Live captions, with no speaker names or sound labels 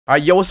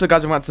Alright, yo, what's up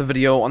guys, welcome back to the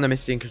video on the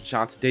Mr. Income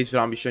channel. Today's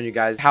video I'll be showing you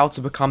guys how to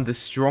become the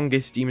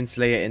strongest demon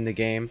slayer in the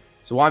game.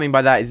 So what I mean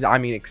by that is,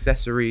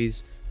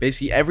 accessories.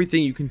 Basically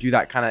everything you can do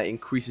that kind of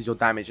increases your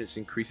damage, just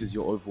increases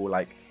your overall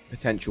like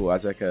potential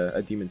as like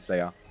a demon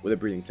slayer with a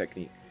breathing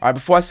technique. Alright,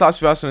 before I start, I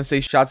just want to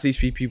say shout out to these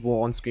 3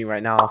 people on screen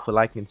right now for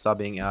liking and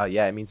subbing.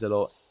 Yeah, it means a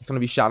lot. It's going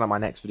to be shouting out my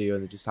next video,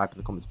 and just type in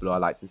the comments below I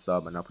liked and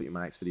sub, and I'll put you in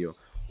my next video.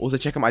 Also,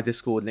 check out my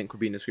Discord, link will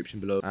be in the description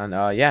below.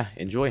 And yeah,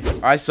 enjoy.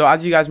 Alright, so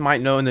as you guys might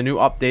know, in the new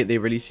update, they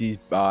release these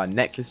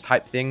necklace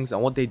type things.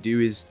 And what they do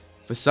is,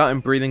 for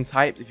certain breathing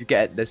types, if you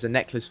get, there's a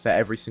necklace for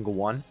every single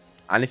one.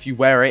 And if you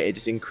wear it, it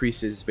just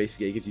increases,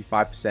 basically, it gives you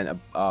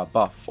 5%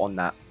 buff on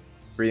that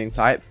breathing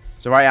type.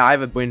 So right now, I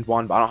have a wind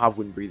one, but I don't have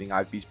wind breathing. I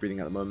have beast breathing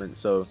at the moment.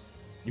 So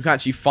you can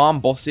actually farm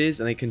bosses,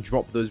 and they can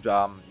drop those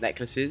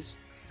necklaces.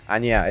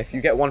 And yeah, if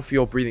you get one for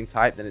your breathing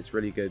type, then it's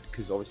really good,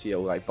 because obviously it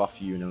will like buff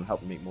you and it will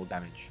help you make more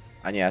damage.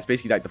 And yeah, it's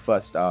basically like the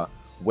first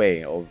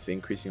way of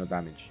increasing your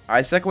damage.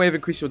 Alright, second way of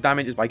increasing your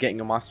damage is by getting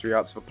your mastery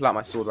up. So if I pull out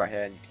my sword right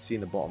here, and you can see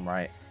in the bottom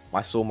right,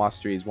 my sword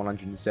mastery is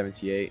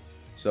 178.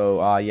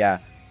 So yeah,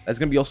 there's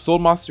going to be your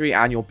sword mastery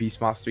and your beast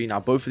mastery.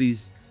 Now both of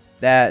these,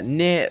 they're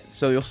near.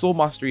 So your sword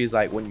mastery is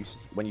like when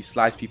you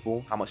slice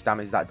people, how much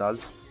damage that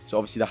does. So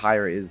obviously the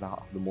higher it is,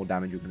 the more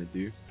damage you're going to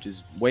do, which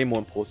is way more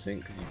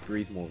important because you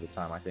breathe more of the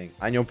time, I think.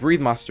 And your breathe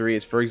mastery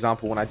is, for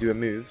example, when I do a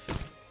move,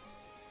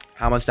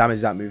 how much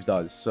damage that move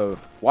does. So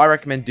what I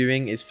recommend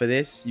doing is, for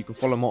this, you can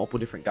follow multiple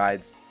different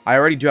guides. I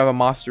already do have a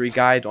mastery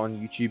guide on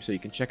YouTube, so you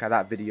can check out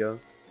that video.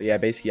 But yeah,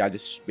 basically I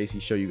just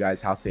show you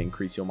guys how to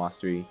increase your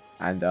mastery.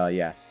 And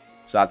yeah,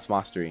 so that's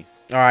mastery.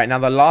 Alright, now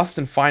the last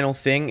and final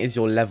thing is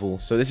your level.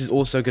 So this is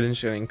also going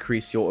to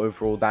increase your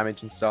overall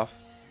damage and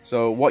stuff.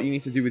 So what you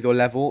need to do with your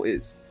level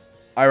is,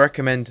 I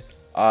recommend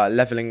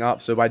leveling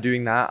up. So by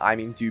doing that, I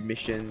mean do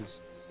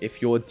missions.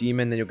 If you're a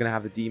demon, then you're going to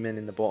have a demon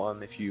in the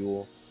bottom. If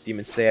you're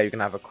demon slayer, you're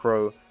gonna have a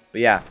crow. But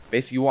yeah,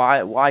 basically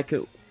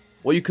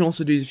what you can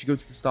also do is, if you go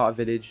to the starter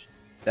village,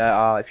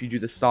 if you do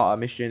the starter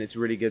mission, it's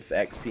really good for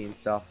XP and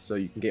stuff, so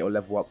you can get your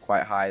level up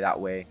quite high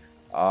that way.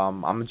 I'm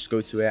gonna just go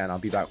to it, and I'll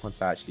be back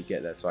once I actually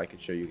get there, so I can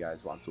show you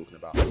guys what I'm talking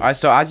about. Alright,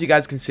 so as you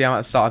guys can see, I'm at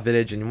the starter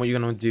village, and what you're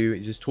gonna do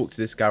is just talk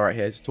to this guy right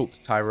here. Just talk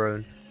to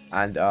Tyrone,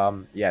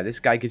 and yeah, this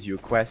guy gives you a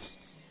quest,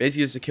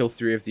 basically just to kill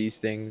 3 of these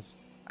things,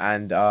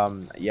 and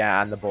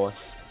yeah, and the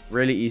boss.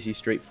 Really easy,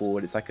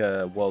 straightforward. It's like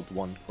a world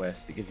 1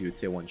 quest. It gives you a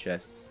tier 1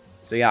 chest.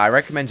 So yeah, I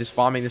recommend just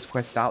farming this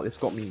quest out. This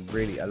got me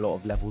really a lot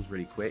of levels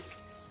really quick.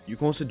 You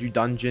can also do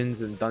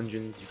dungeons, and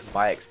dungeons you can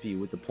buy XP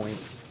with the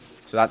points.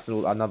 So that's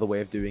another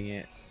way of doing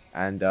it.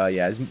 And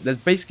yeah, there's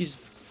basically just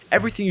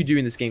everything you do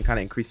in this game kind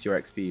of increases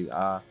your XP.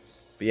 But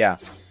yeah,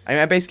 I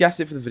mean, basically that's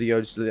it for the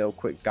video. Just a little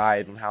quick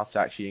guide on how to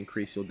actually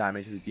increase your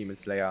damage with a demon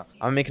slayer. I'm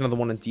gonna make another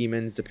one on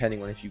demons,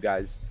 depending on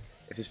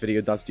if this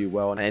video does do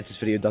well, and if this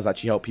video does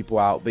actually help people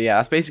out. But yeah,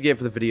 that's basically it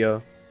for the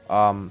video.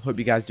 Hope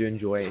you guys do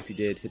enjoy. If you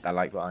did, hit that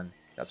like button,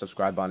 that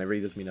subscribe button. It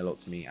really does mean a lot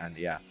to me. And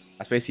yeah,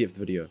 that's basically it for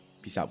the video.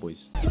 Peace out,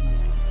 boys.